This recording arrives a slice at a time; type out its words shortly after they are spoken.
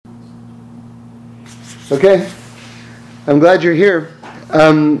Okay, I'm glad you're here.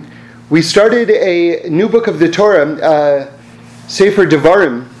 We started a new book of the Torah, Sefer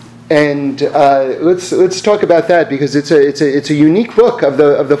Devarim, and let's talk about that because it's a unique book of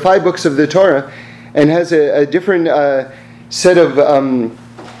the 5 books of the Torah, and has a different set of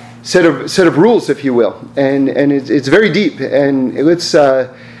rules, if you will, and it's very deep. And let's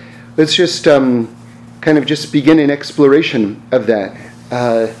just kind of just begin an exploration of that.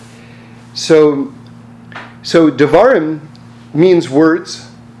 So Devarim means words.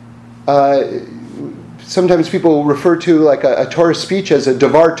 Sometimes people refer to like a Torah speech as a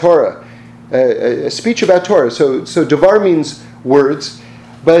Devar Torah, a speech about Torah. So Devar means words,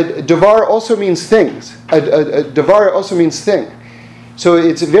 but Devar also means things. A Devar also means thing. So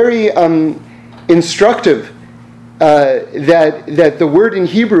it's very instructive that the word in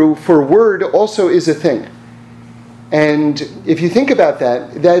Hebrew for word also is a thing. And if you think about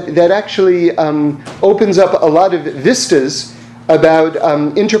that actually opens up a lot of vistas about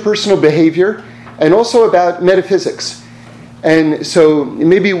interpersonal behavior and also about metaphysics. And so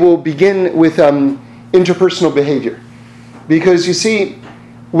maybe we'll begin with interpersonal behavior. Because you see,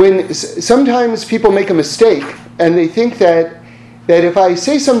 when sometimes people make a mistake and they think that if I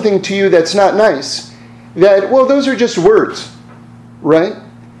say something to you that's not nice, that, well, those are just words, right?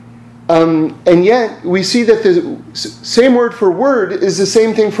 And yet, we see that the same word for word is the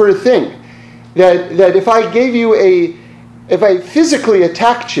same thing for a thing. That if I physically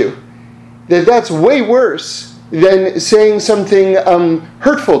attacked you, that's way worse than saying something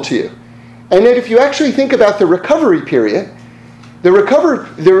hurtful to you. And that if you actually think about the recovery period, the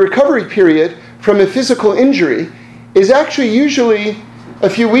recovery period from a physical injury is actually usually a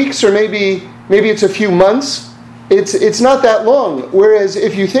few weeks, or maybe it's a few months. It's not that long. Whereas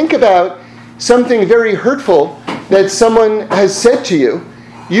if you think about something very hurtful that someone has said to you,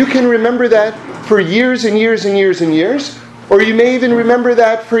 you can remember that for years and years and years and years, or you may even remember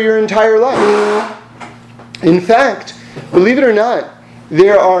that for your entire life. In fact, believe it or not,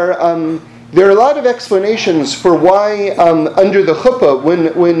 there are a lot of explanations for why under the chuppah,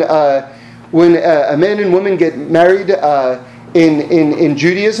 when a man and woman get married in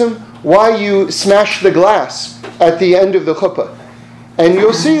Judaism, why you smash the glass at the end of the chuppah. And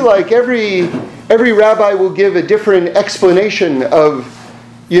you'll see, like, every rabbi will give a different explanation of,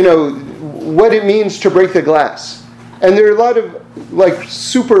 what it means to break the glass. And there are a lot of, like,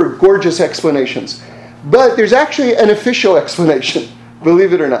 super gorgeous explanations. But there's actually an official explanation,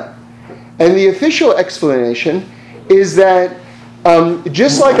 believe it or not. And the official explanation is that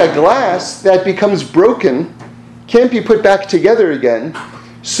just like a glass that becomes broken can't be put back together again,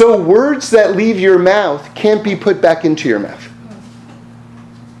 so words that leave your mouth can't be put back into your mouth.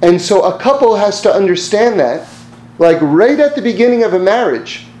 And so a couple has to understand that, like right at the beginning of a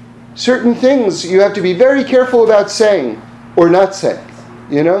marriage, certain things you have to be very careful about saying or not saying.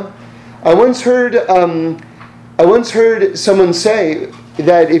 I once heard someone say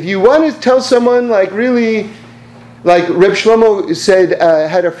that if you want to tell someone, like, really, like Reb Shlomo said,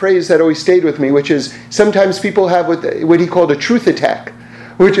 had a phrase that always stayed with me, which is sometimes people have what he called a truth attack,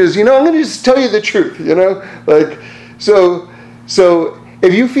 which is, I'm going to just tell you the truth, like, so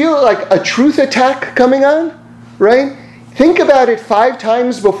if you feel like a truth attack coming on, right, think about it 5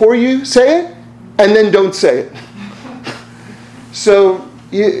 times before you say it, and then don't say it. So,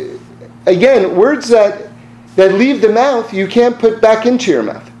 again, words that leave the mouth, you can't put back into your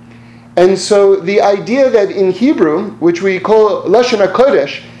mouth. And so the idea that in Hebrew, which we call Lashon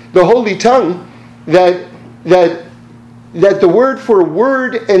HaKodesh, the holy tongue, that the word for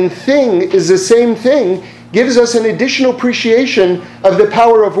word and thing is the same thing, gives us an additional appreciation of the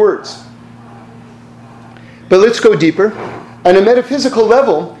power of words. But let's go deeper. On a metaphysical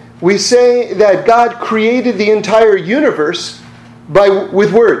level, we say that God created the entire universe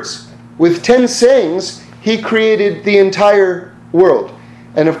with words. With 10 sayings, He created the entire world.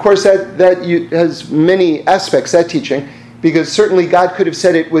 And of course that has many aspects, that teaching, because certainly God could have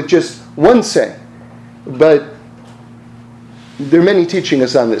said it with just one saying. But there are many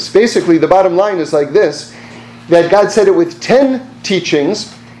teachings on this. Basically, the bottom line is like this, that God said it with 10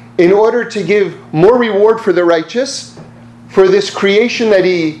 teachings in order to give more reward for the righteous for this creation that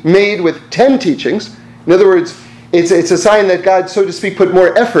He made with 10 teachings. In other words, it's a sign that God, so to speak, put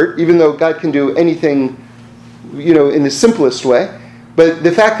more effort, even though God can do anything, in the simplest way. But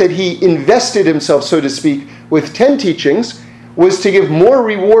the fact that He invested Himself, so to speak, with 10 teachings was to give more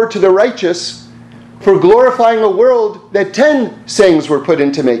reward to the righteous for glorifying a world that 10 sayings were put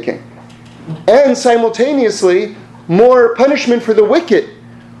into making. And simultaneously, more punishment for the wicked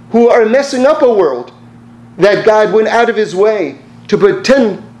who are messing up a world that God went out of His way to put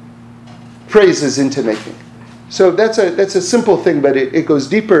 10 phrases into making. So that's a simple thing, but it goes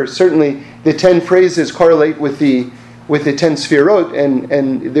deeper. Certainly, the 10 phrases correlate with the 10 sfirot,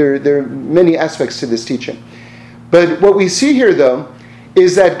 and there are many aspects to this teaching. But what we see here, though,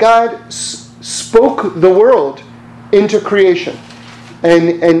 is that God spoke the world into creation.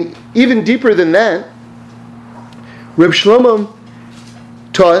 And even deeper than that, Reb Shlomo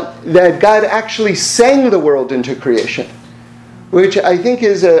taught that God actually sang the world into creation, which I think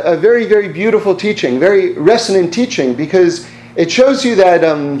is a very, very beautiful teaching, very resonant teaching, because it shows you that,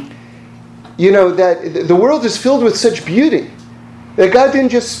 that the world is filled with such beauty. That God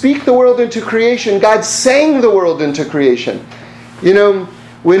didn't just speak the world into creation, God sang the world into creation.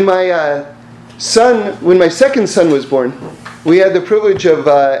 When my second son was born, we had the privilege of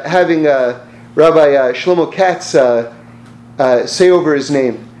having Rabbi Shlomo Katz say over his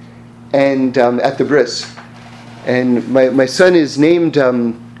name and at the bris. And my son is named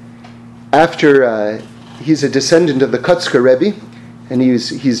after, he's a descendant of the Kotzker Rebbe, and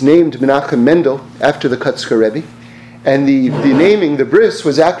he's named Menachem Mendel after the Kotzker Rebbe. And the naming, the bris,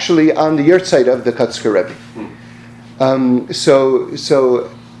 was actually on the yahrzeit of the Kotzker Rebbe. So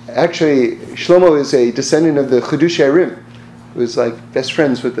actually, Shlomo is a descendant of the Chidushei HaRim, who was like best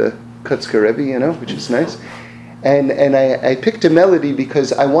friends with the Kotzker Rebbe, which is nice. And I picked a melody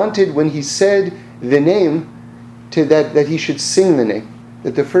because I wanted, when he said the name, that he should sing the name.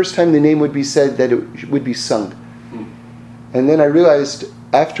 That the first time the name would be said, that it would be sung. And then I realized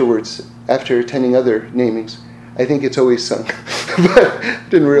afterwards, after attending other namings, I think it's always sung. But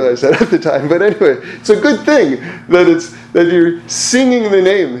didn't realize that at the time. But anyway, it's a good thing that you're singing the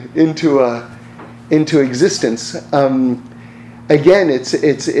name into existence. Again, it's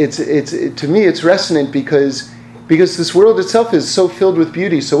to me it's resonant because this world itself is so filled with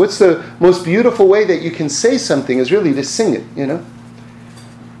beauty. So what's the most beautiful way that you can say something is really to sing it,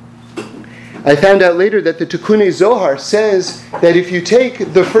 I found out later that the Tikkun Zohar says that if you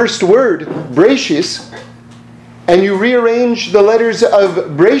take the first word, Breishis, and you rearrange the letters of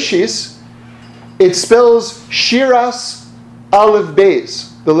Breishis, it spells Shiras Aleph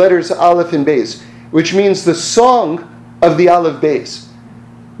Beis, the letters Aleph and Beis, which means the song of the Aleph Beis.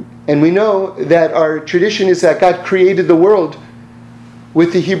 And we know that our tradition is that God created the world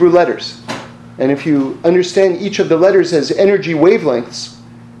with the Hebrew letters. And if you understand each of the letters as energy wavelengths,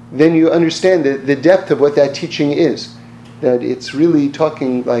 then you understand the depth of what that teaching is. That it's really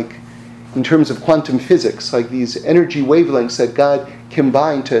talking like in terms of quantum physics, like these energy wavelengths that God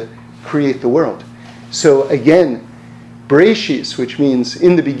combined to create the world. So again, Bereshis, which means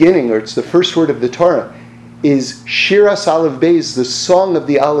in the beginning, or it's the first word of the Torah, is Shiras Aleph Beis, the song of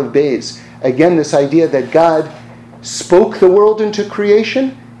the Aleph Beis. Again, this idea that God spoke the world into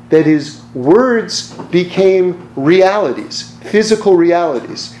creation, that his words became realities, physical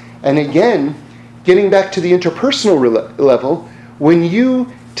realities. And again, getting back to the interpersonal level, when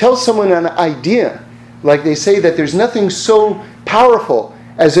you tell someone an idea, like they say that there's nothing so powerful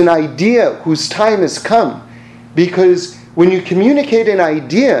as an idea whose time has come, because when you communicate an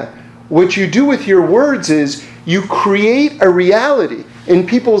idea, what you do with your words is you create a reality in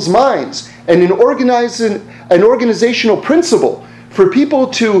people's minds and an organizational principle for people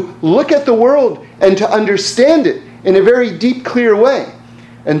to look at the world and to understand it in a very deep, clear way.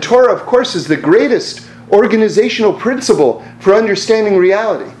 And Torah, of course, is the greatest organizational principle for understanding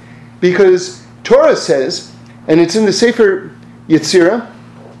reality. Because Torah says, and it's in the Sefer Yetzirah,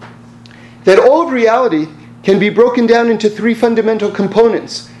 that all of reality can be broken down into three fundamental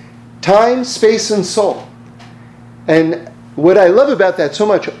components: time, space, and soul. And what I love about that so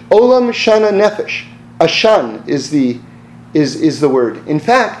much, Olam Shana Nefesh, Ashan is the word. In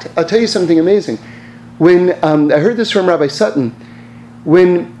fact, I'll tell you something amazing. When I heard this from Rabbi Sutton,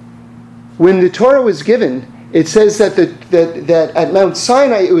 when the Torah was given, it says that at Mount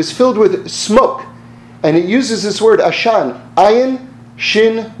Sinai it was filled with smoke, and it uses this word Ashan, Ayin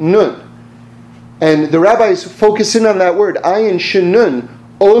Shin Nun, and the rabbis focus in on that word Ayin Shin Nun,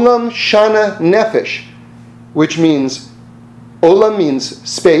 Olam Shana Nefesh, which means Olam means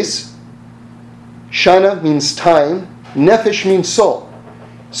space, Shana means time, Nefesh means soul.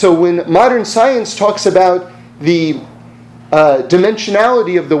 So when modern science talks about the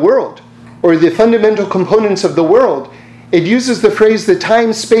dimensionality of the world, or the fundamental components of the world, it uses the phrase the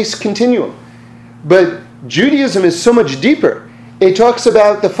time-space continuum. But Judaism is so much deeper. It talks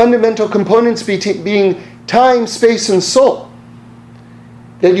about the fundamental components being time, space, and soul.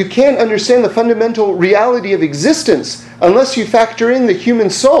 That you can't understand the fundamental reality of existence unless you factor in the human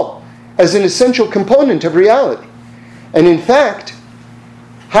soul as an essential component of reality. And in fact,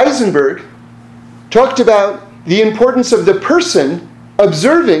 Heisenberg talked about the importance of the person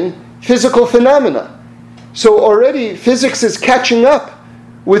observing physical phenomena. So already physics is catching up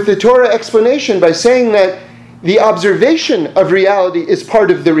with the Torah explanation by saying that the observation of reality is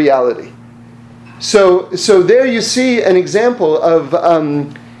part of the reality. So there you see an example of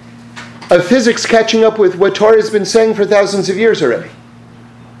physics catching up with what Torah has been saying for thousands of years already.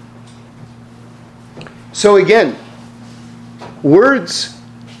 So again, words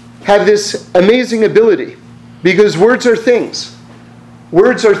have this amazing ability because words are things.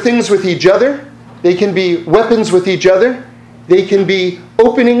 Words are things with each other. They can be weapons with each other. They can be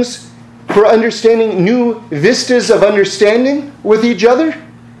openings for understanding new vistas of understanding with each other.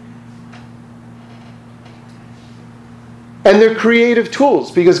 And they're creative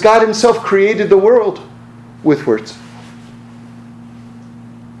tools because God Himself created the world with words.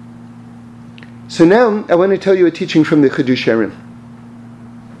 So now I want to tell you a teaching from the Chidush Arim.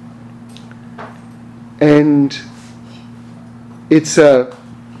 And it's, to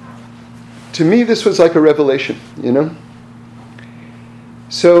me, this was like a revelation, you know?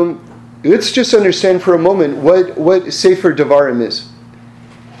 So let's just understand for a moment what Sefer Devarim is.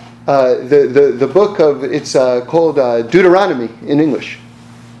 The book of, it's called Deuteronomy in English.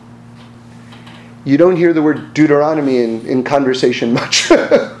 You don't hear the word Deuteronomy in conversation much.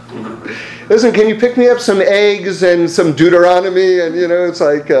 Listen, can you pick me up some eggs and some Deuteronomy? And, you know, it's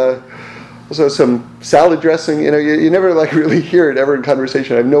like, also some salad dressing. You know, you never like really hear it ever in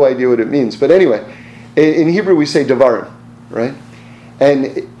conversation. I have no idea what it means. But anyway, in Hebrew we say Devarim, right?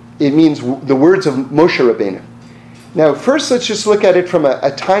 And it means the words of Moshe Rabbeinu. Now, first, let's just look at it from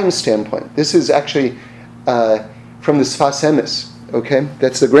a time standpoint. This is actually from the Sfas Emes, okay?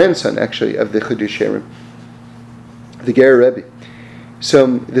 That's the grandson, actually, of the Chidush Arim, the Ger Rebbe. So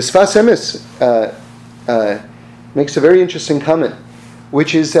the Sfas Emes makes a very interesting comment,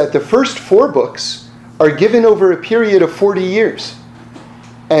 which is that the first 4 books are given over a period of 40 years.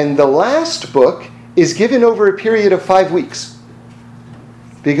 And the last book is given over a period of 5 weeks.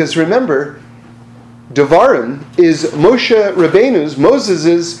 Because remember, Devarim is Moshe Rabbeinu's,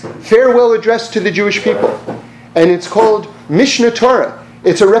 Moses' farewell address to the Jewish people. And it's called Mishnah Torah.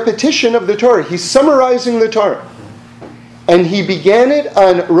 It's a repetition of the Torah. He's summarizing the Torah. And he began it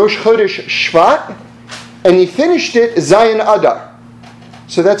on Rosh Chodesh Shvat, and he finished it Zayin Adar.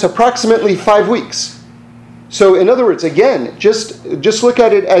 So that's approximately 5 weeks. So in other words, again, just look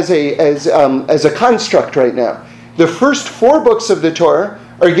at it as a construct right now. The first 4 books of the Torah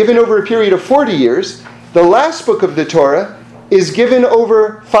are given over a period of 40 years. The last book of the Torah is given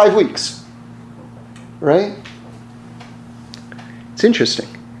over 5 weeks. Right? It's interesting.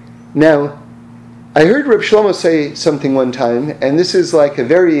 Now, I heard Reb Shlomo say something one time, and this is like a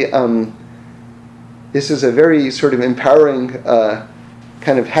very sort of empowering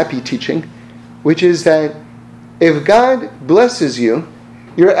kind of happy teaching, which is that if God blesses you,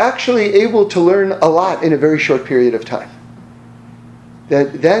 you're actually able to learn a lot in a very short period of time.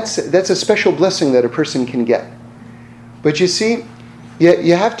 That's a special blessing that a person can get. But you see,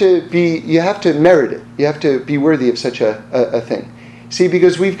 you have to merit it. You have to be worthy of such a thing. See,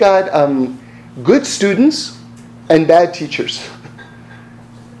 because we've got good students and bad teachers.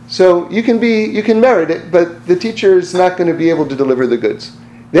 So you can merit it, but the teacher is not going to be able to deliver the goods.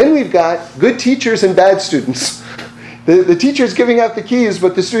 Then we've got good teachers and bad students. The teacher's giving out the keys,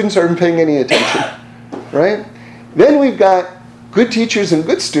 but the students aren't paying any attention. Right? Then we've got good teachers and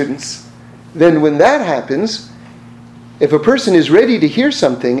good students. Then when that happens, if a person is ready to hear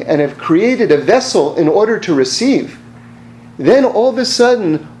something and have created a vessel in order to receive, then all of a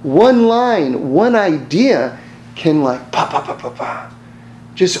sudden, one line, one idea can like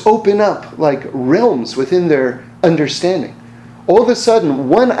just open up like realms within their understanding. All of a sudden,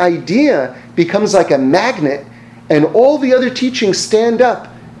 one idea becomes like a magnet, and all the other teachings stand up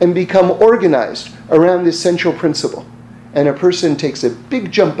and become organized around this central principle. And a person takes a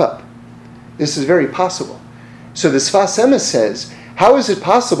big jump up. This is very possible. So the Sfas Emes says, how is it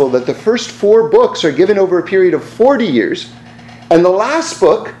possible that the first 4 books are given over a period of 40 years, and the last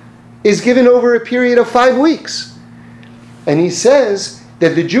book is given over a period of 5 weeks? And he says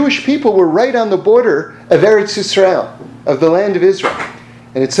that the Jewish people were right on the border of Eretz Yisrael, of the land of Israel.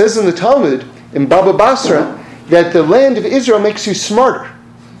 And it says in the Talmud, in Baba Basra, that the land of Israel makes you smarter.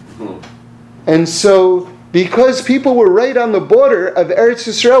 And so, because people were right on the border of Eretz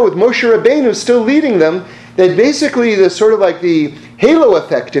Yisrael with Moshe Rabbeinu still leading them, that basically the sort of like the halo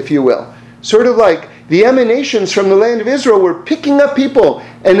effect, if you will, sort of like the emanations from the land of Israel were picking up people,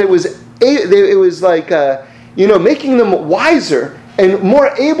 and it was like making them wiser and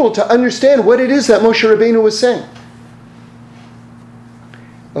more able to understand what it is that Moshe Rabbeinu was saying.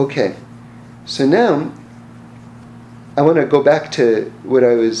 Okay, so now I want to go back to what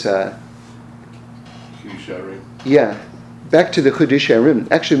I was... back to the Chodesh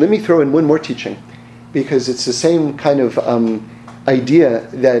Arim. Actually, let me throw in one more teaching, because it's the same kind of idea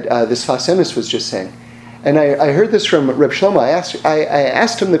that the Sfas Emes was just saying. And I heard this from Reb Shlomo. I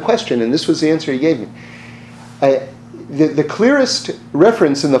asked him the question, and this was the answer he gave me. The clearest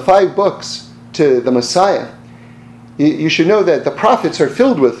reference in the 5 books to the Messiah, you should know that the prophets are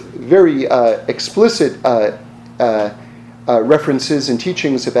filled with very explicit references and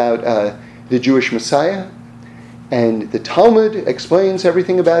teachings about the Jewish Messiah. And the Talmud explains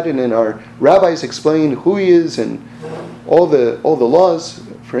everything about it, and our rabbis explain who he is and all the laws.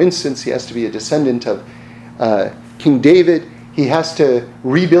 For instance, he has to be a descendant of King David. He has to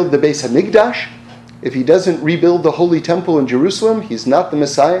rebuild the Beis HaMikdash. If he doesn't rebuild the Holy Temple in Jerusalem, he's not the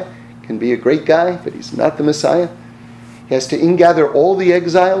Messiah. Can be a great guy, but he's not the Messiah. He has to ingather all the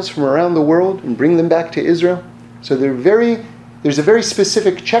exiles from around the world and bring them back to Israel. So there's a very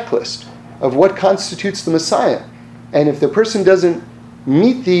specific checklist of what constitutes the Messiah. And if the person doesn't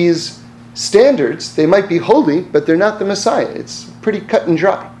meet these standards, they might be holy, but they're not the Messiah. It's pretty cut and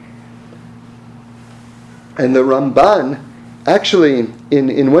dry. And the Ramban, actually,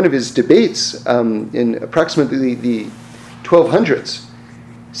 in one of his debates in approximately the 1200s,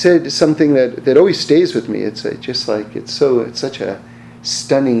 said something that always stays with me. It's such a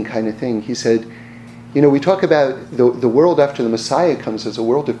stunning kind of thing. He said, we talk about the world after the Messiah comes as a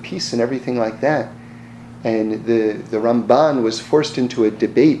world of peace and everything like that. And the Ramban was forced into a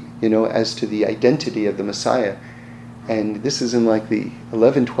debate, as to the identity of the Messiah. And this is in like the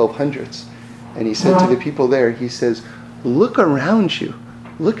 1200s. And he said to the people there, he says, look around you.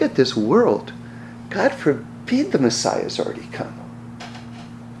 Look at this world. God forbid the Messiah's already come.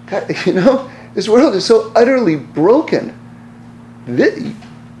 God, this world is so utterly broken.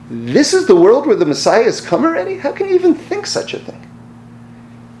 This is the world where the Messiah has come already? How can you even think such a thing?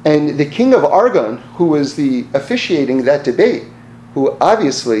 And the king of Argon, who was the officiating that debate, who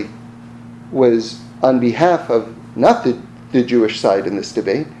obviously was on behalf of not the Jewish side in this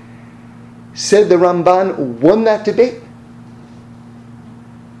debate, said the Ramban won that debate.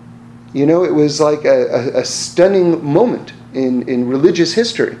 It was like a stunning moment in religious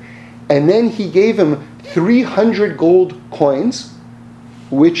history. And then he gave him 300 gold coins,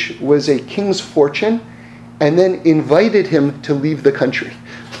 which was a king's fortune, and then invited him to leave the country.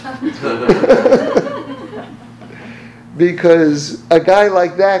 Because a guy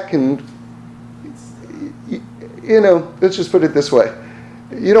like that can, let's just put it this way.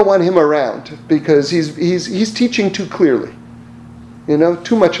 You don't want him around because he's teaching too clearly.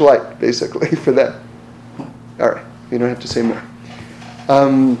 Too much light, basically, for that. All right, you don't have to say more.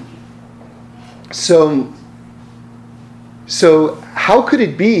 So how could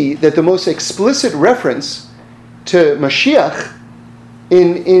it be that the most explicit reference to Mashiach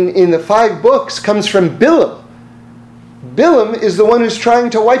in the 5 books comes from Bilam? Bilam is the one who's trying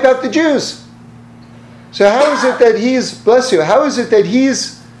to wipe out the Jews. So how is it that how is it that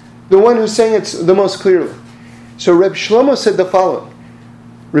he's the one who's saying it the most clearly? So Reb Shlomo said the following.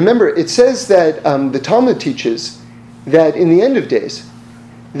 Remember, it says that the Talmud teaches that in the end of days,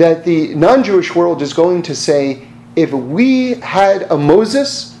 that the non-Jewish world is going to say, if we had a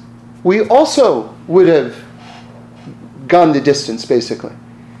Moses, we also would have gone the distance, basically.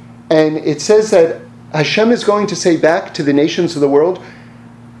 And it says that Hashem is going to say back to the nations of the world,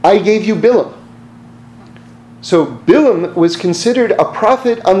 I gave you Bilam. So Bilam was considered a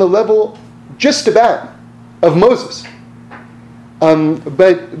prophet on the level just about of Moses.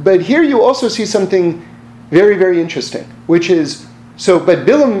 But here you also see something very, very interesting, which is, but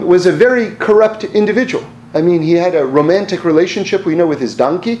Bilam was a very corrupt individual. I mean, he had a romantic relationship, we know, with his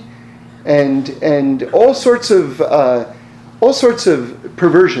donkey, and all sorts of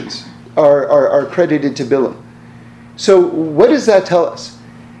perversions are credited to Bilam. So what does that tell us?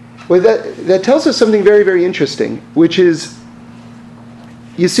 Well, that tells us something very, very interesting, which is,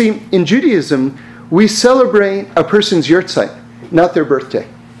 you see, in Judaism, we celebrate a person's yahrzeit, not their birthday.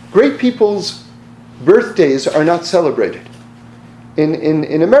 Great people's birthdays are not celebrated.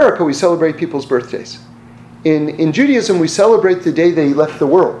 In America, we celebrate people's birthdays. In Judaism, we celebrate the day they left the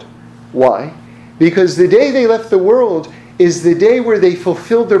world. Why? Because the day they left the world is the day where they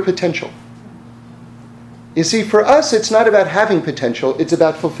fulfilled their potential. You see, for us, it's not about having potential, it's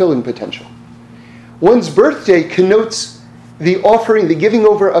about fulfilling potential. One's birthday connotes the offering, the giving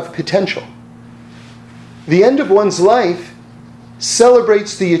over of potential. The end of one's life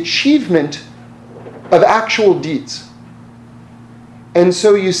celebrates the achievement of actual deeds. And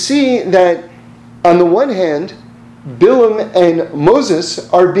so you see that, on the one hand, Bilam and Moses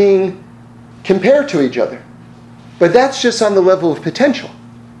are being compared to each other. But that's just on the level of potential.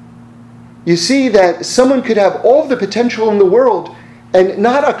 You see that someone could have all the potential in the world and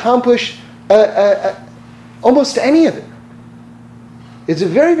not accomplish almost any of it. It's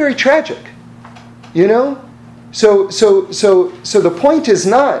very, very tragic. You know? So the point is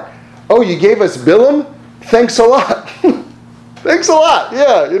not, oh, you gave us Bilam? Thanks a lot. Thanks a lot.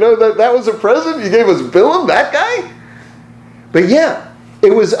 Yeah, you know, that was a present? You gave us Bilam, that guy? But yeah, it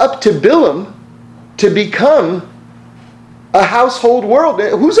was up to Bilam to become a household world.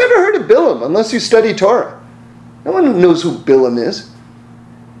 Who's ever heard of Bilam unless you study Torah? No one knows who Bilam is.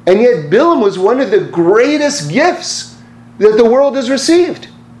 And yet Bilam was one of the greatest gifts that the world has received.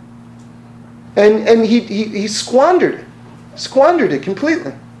 And he squandered it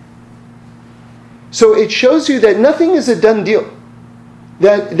completely. So it shows you that nothing is a done deal.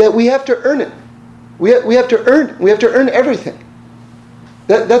 That we have to earn it. We have to earn everything.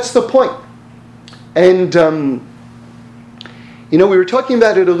 That's the point. And we were talking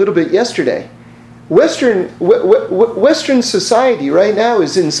about it a little bit yesterday. Western society right now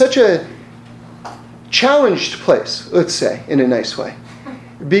is in such a challenged place, let's say, in a nice way,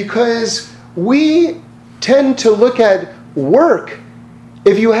 because we tend to look at work,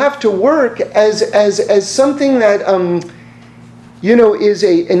 if you have to work, as something that is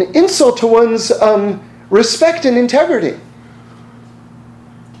an insult to one's respect and integrity.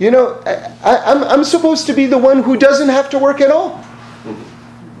 I'm supposed to be the one who doesn't have to work at all.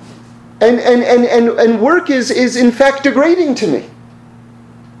 And work is in fact degrading to me.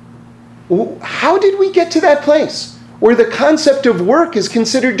 How did we get to that place where the concept of work is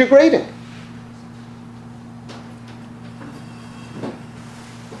considered degrading?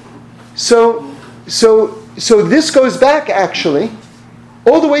 So this goes back actually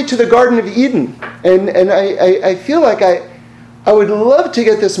all the way to the Garden of Eden. And I feel like I would love to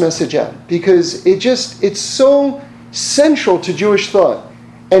get this message out because it's so central to Jewish thought.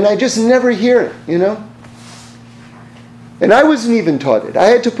 And I just never hear it, And I wasn't even taught it. I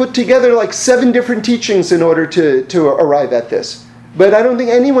had to put together like 7 different teachings in order to arrive at this. But I don't think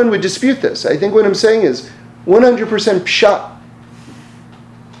anyone would dispute this. I think what I'm saying is 100% pshat.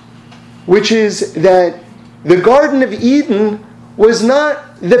 Which is that the Garden of Eden was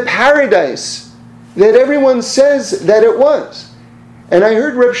not the paradise that everyone says that it was. And I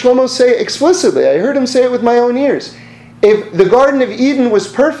heard Reb Shlomo say explicitly, I heard him say it with my own ears, if the Garden of Eden was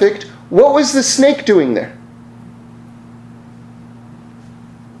perfect, what was the snake doing there?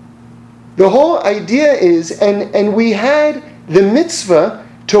 The whole idea is, and we had the mitzvah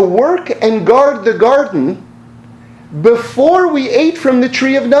to work and guard the garden before we ate from the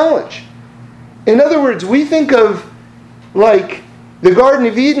tree of knowledge. In other words, we think of like the Garden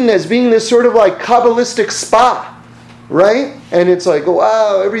of Eden as being this sort of like Kabbalistic spa, right? And it's like,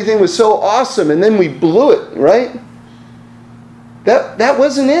 wow, everything was so awesome, and then we blew it, right? That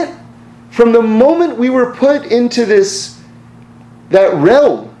wasn't it. From the moment we were put into that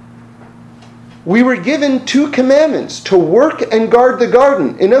realm, we were given 2 commandments, to work and guard the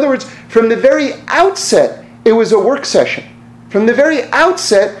garden. In other words, from the very outset, it was a work session. From the very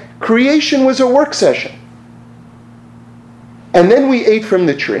outset, creation was a work session. And then we ate from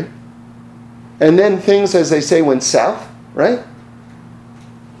the tree. And then things, as they say, went south, right?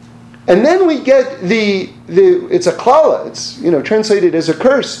 And then we get it's a klala, it's translated as a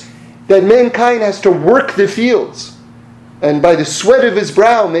curse, that mankind has to work the fields. And by the sweat of his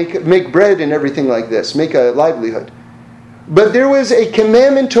brow make bread and everything like this, make a livelihood. But there was a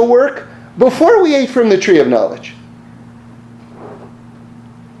commandment to work before we ate from the tree of knowledge.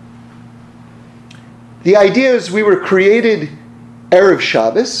 The idea is we were created Erev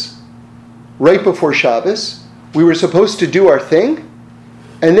Shabbos, right before Shabbos. We were supposed to do our thing,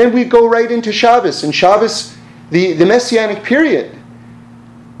 and then we go right into Shabbos. And Shabbos, the Messianic period,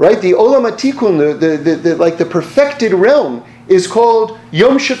 right? The Olam HaTikun, the perfected realm, is called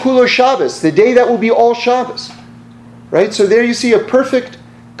Yom Shekulo Shabbos, the day that will be all Shabbos, right? So there you see a perfect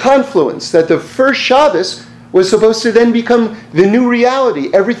confluence, that the first Shabbos was supposed to then become the new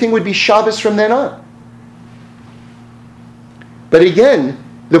reality. Everything would be Shabbos from then on. But again,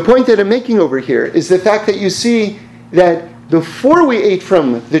 the point that I'm making over here is the fact that you see that before we ate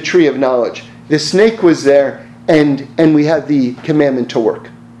from the tree of knowledge, the snake was there, and we had the commandment to work.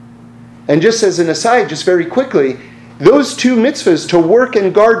 And just as an aside, just very quickly, those 2 mitzvahs, to work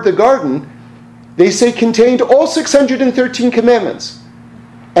and guard the garden, they say contained all 613 commandments.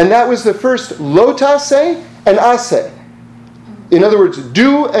 And that was the first lo taseh and aseh. In other words,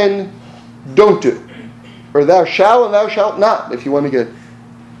 do and don't do. Or thou shalt and thou shalt not, if you want to get,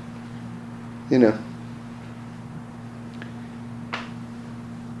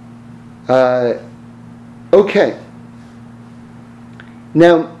 Okay.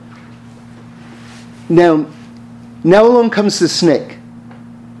 Now along comes the snake.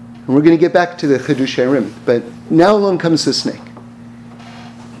 And we're going to get back to the Chidushei HaRim, but now along comes the snake.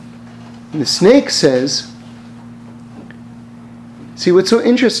 And the snake says, see, what's so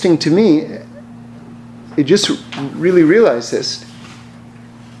interesting to me, I just really realized this.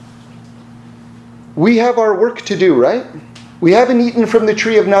 We have our work to do, right? We haven't eaten from the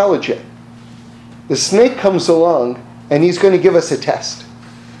tree of knowledge yet. The snake comes along, and he's going to give us a test.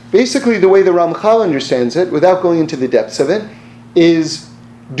 Basically, the way the Ramchal understands it, without going into the depths of it, is,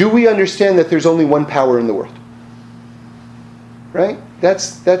 do we understand that there's only one power in the world? Right?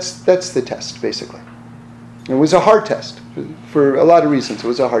 That's the test, basically. It was a hard test. For a lot of reasons, it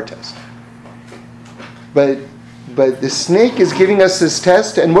was a hard test. But the snake is giving us this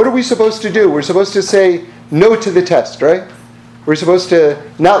test, and what are we supposed to do? We're supposed to say no to the test, right? We're supposed to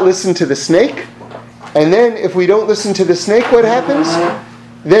not listen to the snake, and then if we don't listen to the snake, what happens?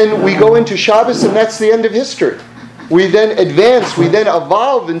 Then we go into Shabbos, and that's the end of history. We then advance, we then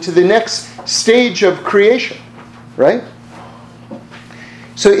evolve into the next stage of creation, right?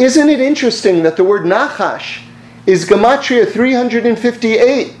 So isn't it interesting that the word Nachash is Gematria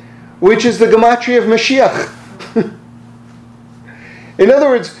 358, which is the Gematria of Mashiach? In other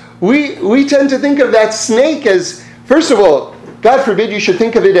words, we tend to think of that snake as, first of all, God forbid you should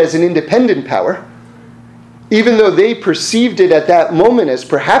think of it as an independent power, even though they perceived it at that moment as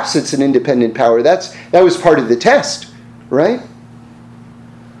perhaps it's an independent power. That was part of the test, right?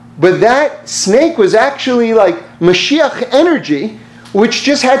 But that snake was actually like Mashiach energy, which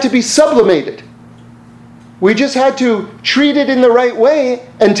just had to be sublimated. We just had to treat it in the right way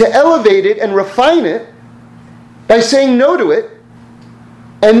and to elevate it and refine it by saying no to it.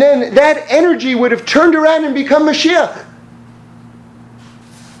 And then that energy would have turned around and become Mashiach.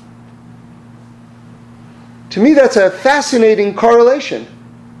 To me, that's a fascinating correlation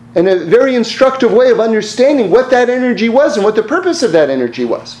and a very instructive way of understanding what that energy was and what the purpose of that energy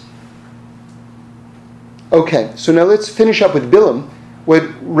was. Okay, so now let's finish up with Bilam. What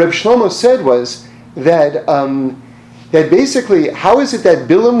Reb Shlomo said was that basically, how is it that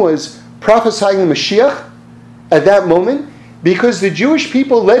Bilam was prophesying the Mashiach at that moment? Because the Jewish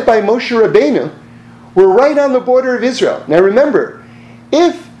people led by Moshe Rabbeinu were right on the border of Israel. Now remember,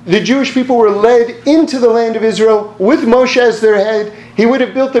 if the Jewish people were led into the land of Israel with Moshe as their head, he would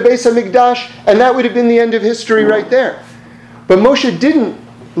have built the Beis HaMikdash, and that would have been the end of history right there. But Moshe didn't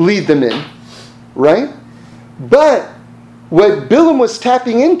lead them in, right? But what Bilam was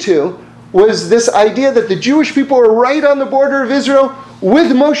tapping into was this idea that the Jewish people were right on the border of Israel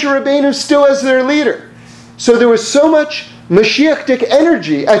with Moshe Rabbeinu still as their leader. So there was so much Mashiach-tic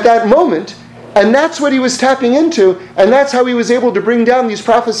energy at that moment, and that's what he was tapping into, and that's how he was able to bring down these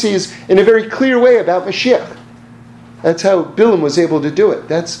prophecies in a very clear way about Mashiach. That's how Bilam was able to do it.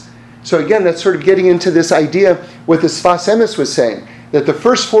 So again, that's sort of getting into this idea what the Sfas Emes was saying, that the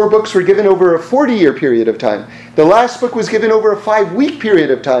first 4 books were given over a 40-year period of time. The last book was given over a 5-week period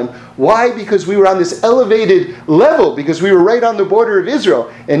of time. Why? Because we were on this elevated level, because we were right on the border of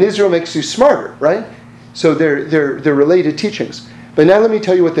Israel, and Israel makes you smarter, right? So they're related teachings. But now let me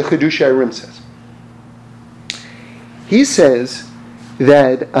tell you what the Chidushei HaRim says. He says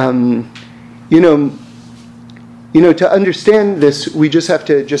that, to understand this, we just have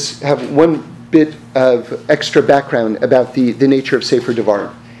to have one bit of extra background about the nature of Sefer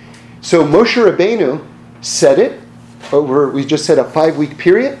Devarim. So Moshe Rabbeinu said it we just said a 5-week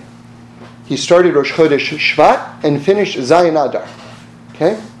period. He started Rosh Chodesh Shvat and finished Zayin Adar.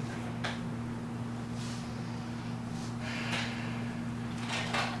 Okay?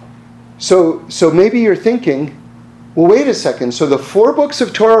 So maybe you're thinking, well, wait a second. So the 4 books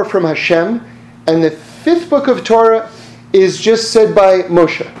of Torah are from Hashem, and the 5th book of Torah is just said by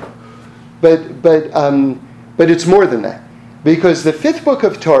Moshe. But it's more than that, because the 5th book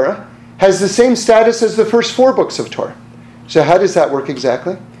of Torah has the same status as the first 4 books of Torah. So how does that work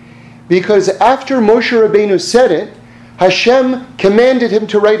exactly? Because after Moshe Rabbeinu said it, Hashem commanded him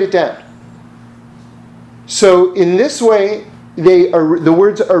to write it down. So in this way, the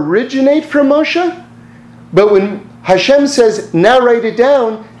words originate from Moshe, but when Hashem says, now write it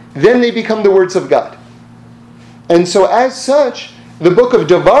down, then they become the words of God. And so as such, the book of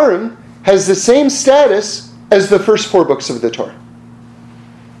Devarim has the same status as the first 4 books of the Torah.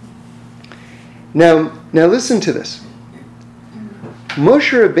 Now listen to this.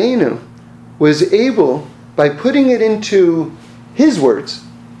 Moshe Rabbeinu was able, by putting it into his words,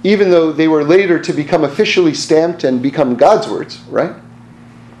 even though they were later to become officially stamped and become God's words, right?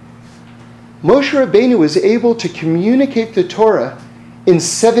 Moshe Rabbeinu was able to communicate the Torah in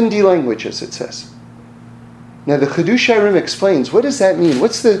 70 languages, it says. Now the Chidushei HaRim explains, what does that mean?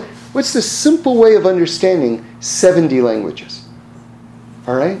 What's the simple way of understanding 70 languages?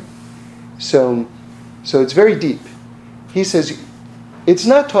 All right? So it's very deep. He says, it's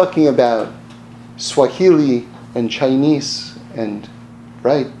not talking about Swahili and Chinese and,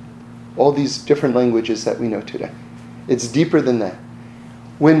 right, all these different languages that we know today. It's deeper than that.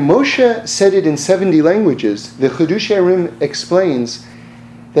 When Moshe said it in 70 languages, the Chidushei HaRim explains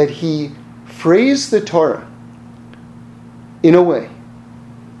that he phrased the Torah in a way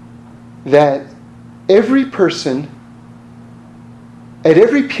that every person, at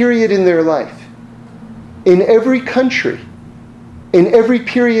every period in their life, in every country, in every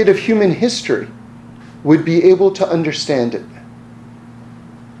period of human history, would be able to understand it.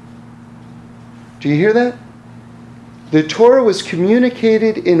 Do you hear that? The Torah was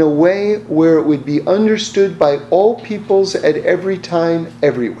communicated in a way where it would be understood by all peoples at every time,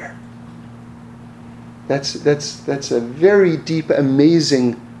 everywhere. That's a very deep,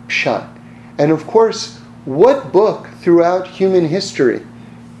 amazing pshat. And of course, what book throughout human history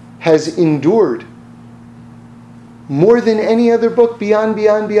has endured more than any other book beyond,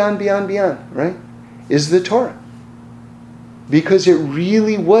 right? Is the Torah. Because it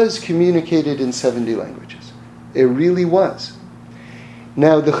really was communicated in 70 languages. It really was.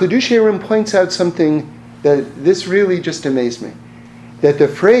 Now, the Chidushei HaRim points out something that this really just amazed me. That the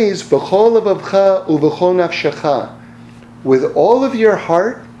phrase, B'chol levavcha u'b'chol nafshecha, with all of your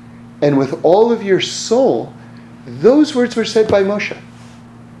heart and with all of your soul, those words were said by Moshe.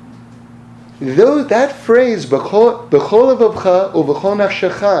 Though that phrase, B'chol levavcha u'b'chol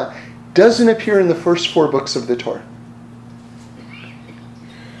nafshecha, doesn't appear in the first 4 books of the Torah.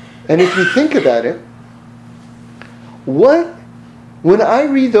 And if you think about it, when I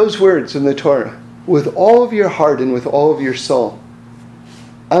read those words in the Torah, with all of your heart and with all of your soul,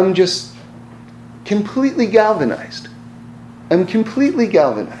 I'm just completely galvanized. I'm completely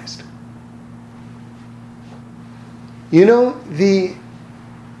galvanized. You know, the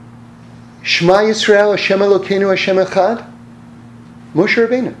Shema Yisrael, Hashem Elokeinu, Hashem Echad, Moshe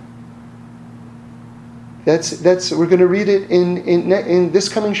Rabbeinu. That's we're going to read it in this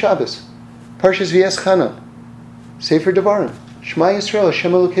coming Shabbos. Parshas V'Eschanan, Sefer Devarim, Shema Yisrael,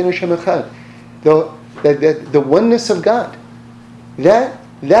 Hashem Elokeinu, Hashem Echad. The oneness of God.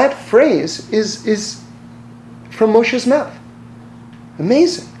 That phrase is from Moshe's mouth.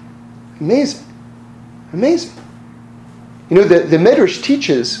 Amazing. Amazing. Amazing. You know, the Medrash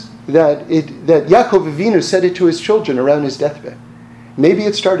teaches that Yaakov Avinu said it to his children around his deathbed. Maybe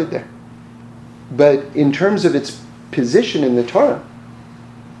it started there. But in terms of its position in the Torah,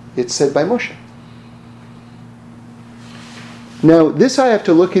 it's said by Moshe. Now, this I have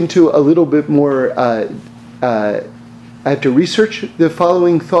to look into a little bit more. I have to research the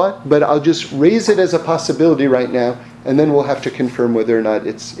following thought, but I'll just raise it as a possibility right now, and then we'll have to confirm whether or not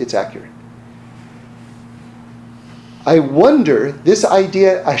it's accurate. I wonder, this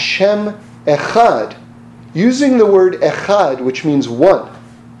idea, Hashem Echad, using the word Echad, which means one,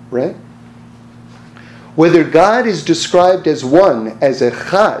 right? Whether God is described as one, as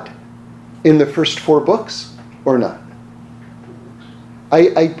Echad, in the first 4 books, or not.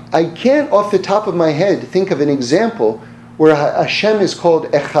 I can't, off the top of my head, think of an example where Hashem is called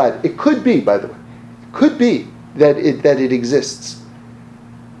Echad. It could be, by the way. It could be that it exists.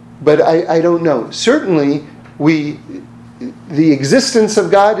 But I don't know. Certainly, the existence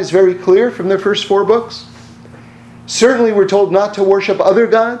of God is very clear from the first 4 books. Certainly, we're told not to worship other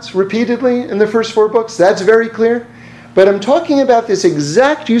gods repeatedly in the first 4 books. That's very clear. But I'm talking about this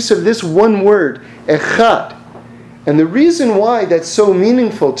exact use of this one word, Echad. And the reason why that's so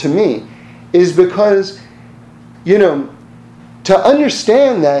meaningful to me is because, you know, to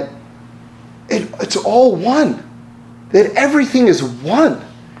understand that it's all one, that everything is one,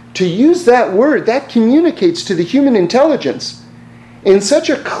 to use that word, that communicates to the human intelligence in such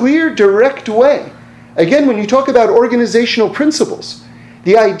a clear, direct way. Again, when you talk about organizational principles,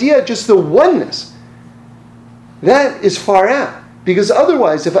 the idea, just the oneness, that is far out. Because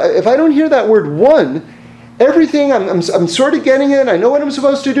otherwise, if I don't hear that word one, everything, I'm sort of getting it. I know what I'm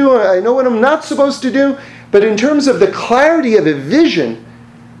supposed to do. I know what I'm not supposed to do. But in terms of the clarity of a vision,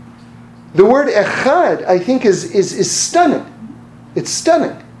 the word echad, I think, is stunning. It's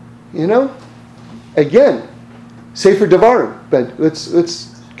stunning. You know? Again, Sefer Devarim. But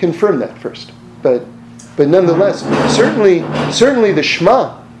let's confirm that first. But nonetheless, certainly the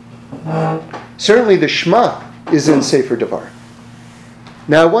Shema. Certainly the Shema is in Sefer Devarim.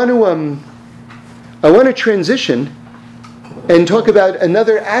 Now I want to transition and talk about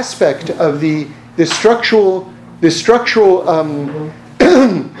another aspect of the structural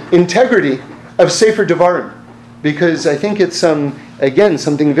integrity of Sefer Devarim. because I think it's, again,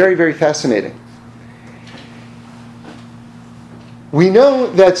 something very, very fascinating. We know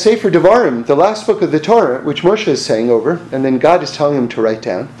that Sefer Devarim, the last book of the Torah, which Moshe is saying over, and then God is telling him to write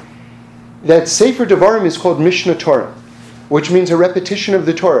down, that Sefer Devarim is called Mishnah Torah, which means a repetition of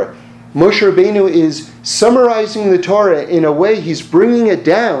the Torah. Moshe Rabbeinu is summarizing the Torah in a way, he's bringing it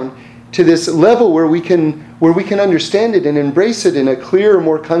down to this level where we can understand it and embrace it in a clearer,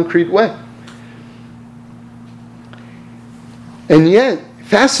 more concrete way. And yet,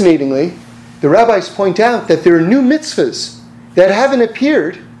 fascinatingly, the rabbis point out that there are new mitzvahs that haven't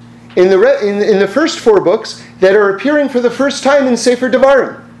appeared in the first 4 books that are appearing for the first time in Sefer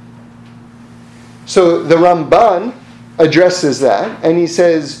Devarim. So the Ramban addresses that, and he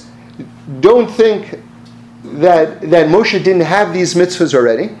says, don't think that Moshe didn't have these mitzvahs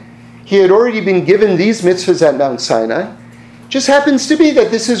already. He had already been given these mitzvahs at Mount Sinai. Just happens to be that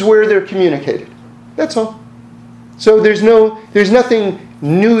this is where they're communicated. That's all. So there's nothing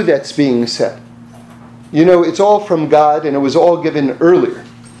new that's being said. It's all from God, and it was all given earlier.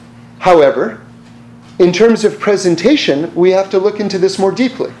 However, in terms of presentation, we have to look into this more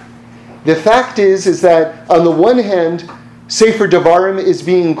deeply. The fact is that on the one hand, Sefer Devarim is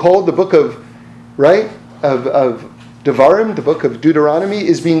being called the book of Devarim, the book of Deuteronomy,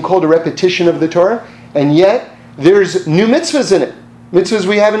 is being called a repetition of the Torah, and yet there's new mitzvahs in it. Mitzvahs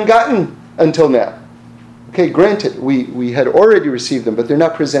we haven't gotten until now. Okay, granted, we had already received them, but they're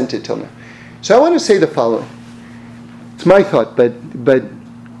not presented till now. So I want to say the following. It's my thought, but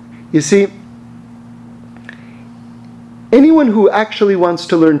you see, anyone who actually wants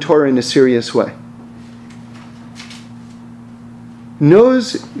to learn Torah in a serious way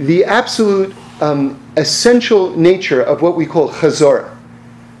knows the absolute essential nature of what we call chazorah.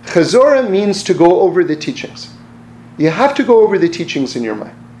 Chazorah means to go over the teachings. You have to go over the teachings in your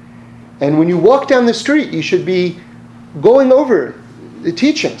mind. And when you walk down the street, you should be going over the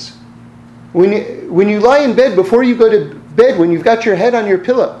teachings. When you lie in bed, before you go to bed, when you've got your head on your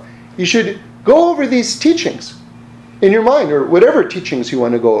pillow, you should go over these teachings in your mind, or whatever teachings you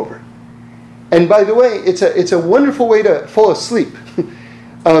want to go over. And by the way, it's a wonderful way to fall asleep,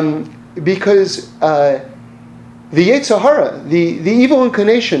 because the Yetzer Hara, the evil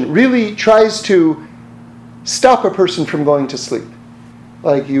inclination, really tries to stop a person from going to sleep.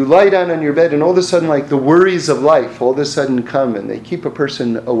 Like you lie down on your bed, and all of a sudden, like the worries of life, all of a sudden come, and they keep a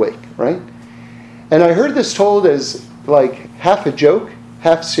person awake, right? And I heard this told as like half a joke,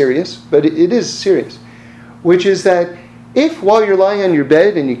 half serious, but it is serious, which is that if while you're lying on your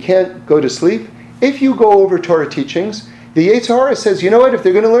bed and you can't go to sleep, if you go over Torah teachings, the Yetzer Hara says, you know what, if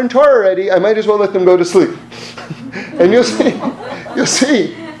they're going to learn Torah already, I might as well let them go to sleep. And you'll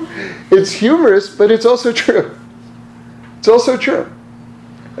see, it's humorous, but it's also true. It's also true.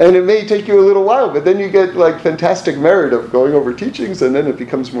 And it may take you a little while, but then you get like fantastic merit of going over teachings, and then it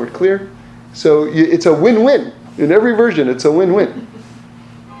becomes more clear. So it's a win-win. In every version, it's a win-win.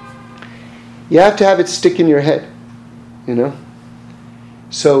 You have to have it stick in your head,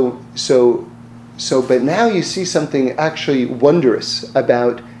 So, but now you see something actually wondrous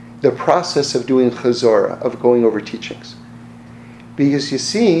about the process of doing chazorah, of going over teachings. Because you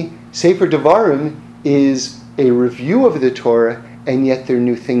see, Sefer Devarim is a review of the Torah, and yet there are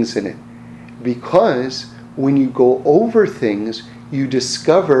new things in it. Because when you go over things, you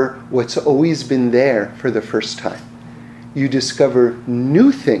discover what's always been there for the first time. You discover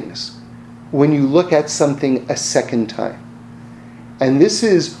new things when you look at something a second time. And this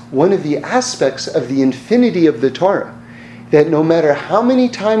is one of the aspects of the infinity of the Torah, that no matter how many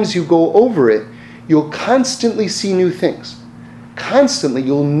times you go over it, you'll constantly see new things. Constantly,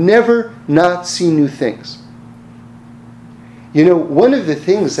 you'll never not see new things. One of the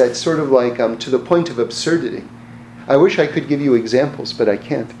things that's sort of like to the point of absurdity, I wish I could give you examples, but I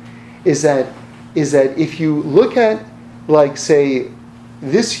can't, is that if you look at, like, say,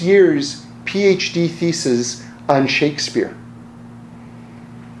 this year's PhD thesis on Shakespeare,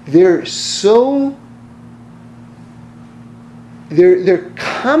 they're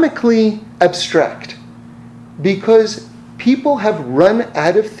comically abstract because people have run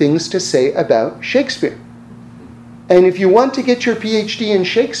out of things to say about Shakespeare. And if you want to get your PhD in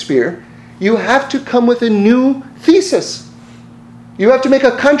Shakespeare, you have to come with a new thesis. You have to make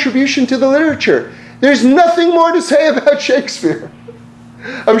a contribution to the literature. There's nothing more to say about Shakespeare.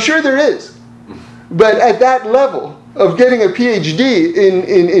 I'm sure there is. But at that level of getting a PhD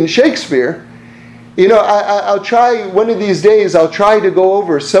in Shakespeare, I'll try one of these days, I'll try to go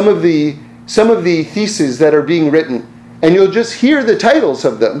over some of the theses that are being written. And you'll just hear the titles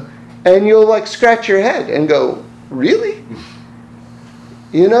of them, and you'll like scratch your head and go, really?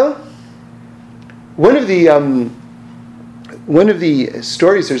 One of the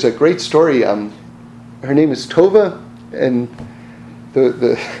stories. There's a great story. Her name is Tova, and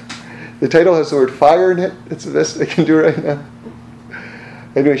the title has the word fire in it. That's the best I can do right now.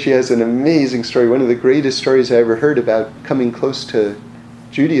 Anyway, she has an amazing story. One of the greatest stories I ever heard about coming close to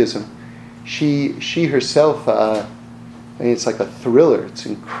Judaism. She herself, it's like a thriller. It's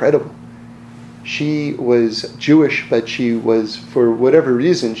incredible. She was Jewish, but she was, for whatever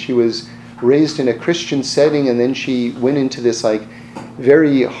reason, she was raised in a Christian setting, and then she went into this like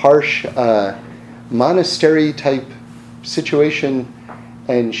very harsh monastery type situation,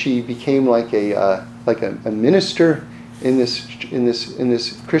 and she became like a minister in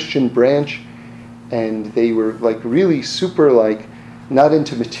this Christian branch, and they were like really super like not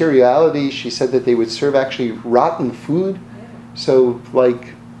into materiality. She said that they would serve actually rotten food, so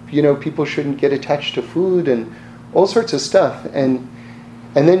like, people shouldn't get attached to food and all sorts of stuff.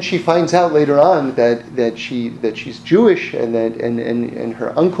 And then she finds out later on that she's Jewish, and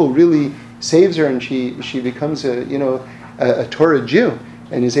her uncle really saves her, and she becomes a Torah Jew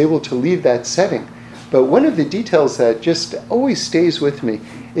and is able to leave that setting. But one of the details that just always stays with me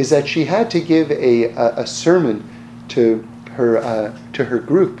is that she had to give a sermon to her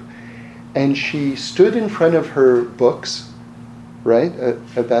group, and she stood in front of her books, right,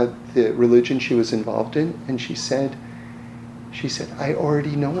 about the religion she was involved in, and she said, I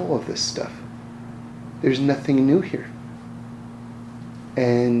already know all of this stuff. There's nothing new here.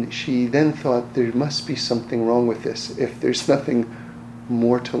 And she then thought, there must be something wrong with this if there's nothing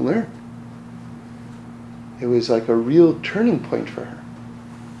more to learn. It was like a real turning point for her.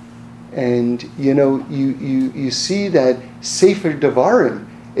 And you see that Sefer Devarim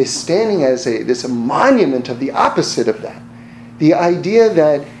is standing as this monument of the opposite of that. The idea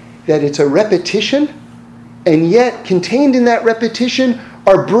that it's a repetition, and yet contained in that repetition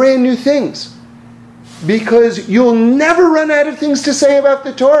are brand new things. Because you'll never run out of things to say about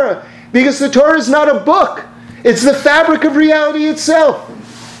the Torah. Because the Torah is not a book. It's the fabric of reality itself.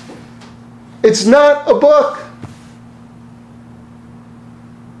 It's not a book.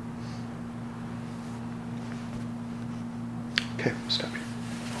 Okay, stop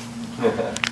here.